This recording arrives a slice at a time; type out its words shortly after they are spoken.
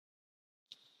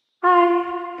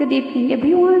Good evening,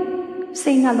 everyone.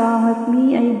 Sing along with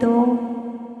me, Idol.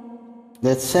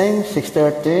 Let's sing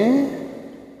 6:30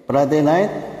 Friday night.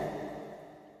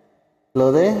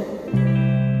 Lode.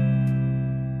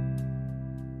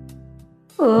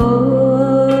 Oh,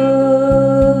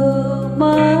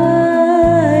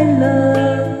 my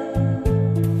love,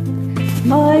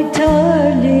 my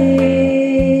darling,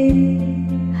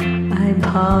 I'm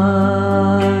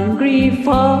hungry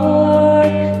for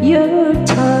your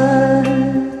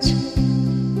touch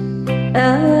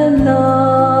and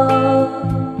love,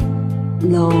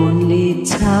 lonely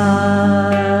time.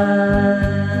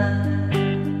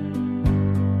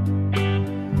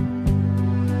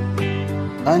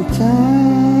 And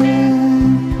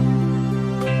time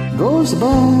goes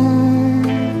by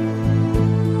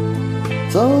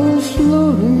so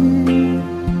slowly,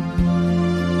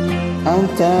 and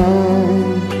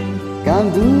time can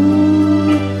do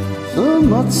so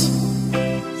much.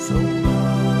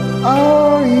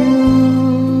 Are you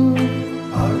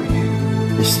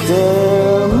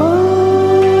still mine?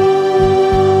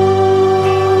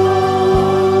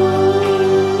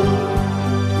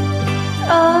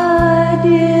 I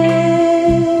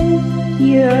need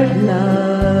your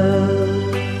love.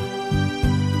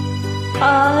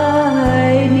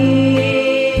 I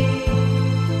need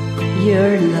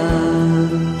your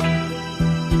love.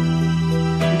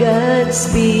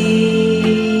 Godspeed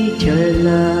your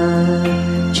love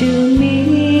to me.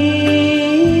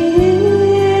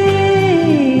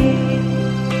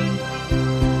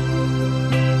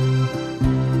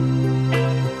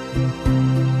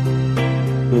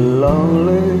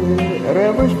 Lonely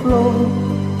rivers flow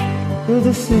to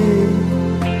the sea,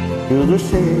 to the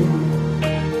sea,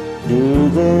 to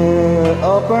the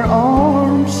open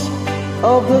arms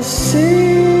of the sea.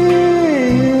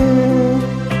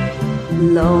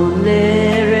 Lonely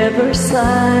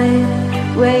riverside,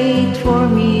 wait for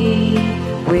me,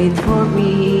 wait for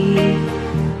me.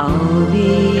 I'll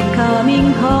be coming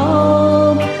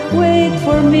home, wait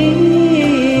for me.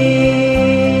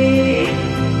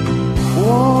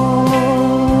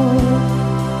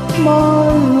 My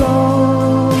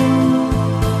love,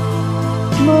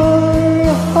 my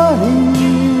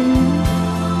honey,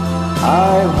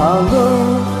 I'm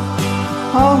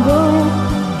hunger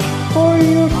for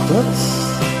your touch.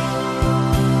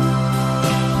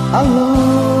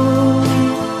 Alone,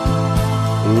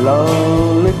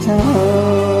 lonely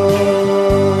time,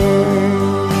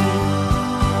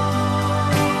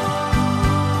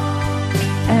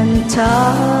 And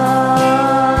time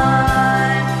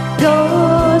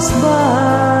goes by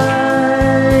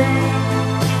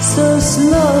so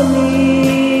slowly,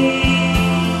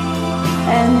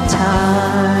 and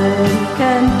time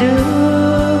can do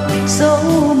so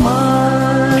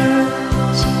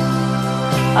much.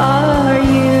 Are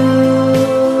you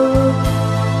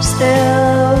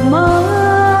still mine?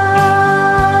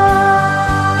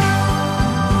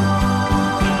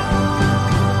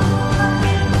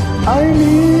 I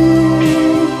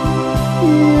need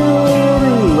your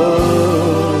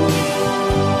love.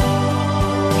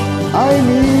 I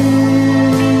need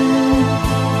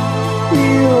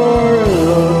your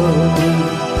love.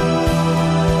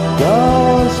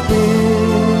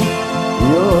 Godspeed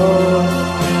your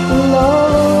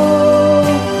love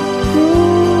to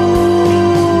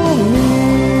me.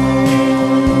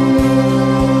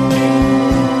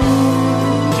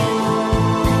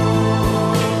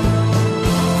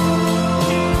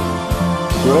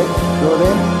 Great,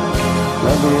 Lode.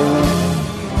 Love you.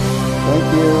 Thank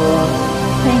you.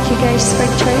 Thank you guys for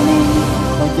joining.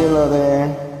 Thank you, Lode.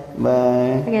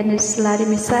 Bye. Again, this is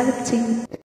Vladimir Savitin.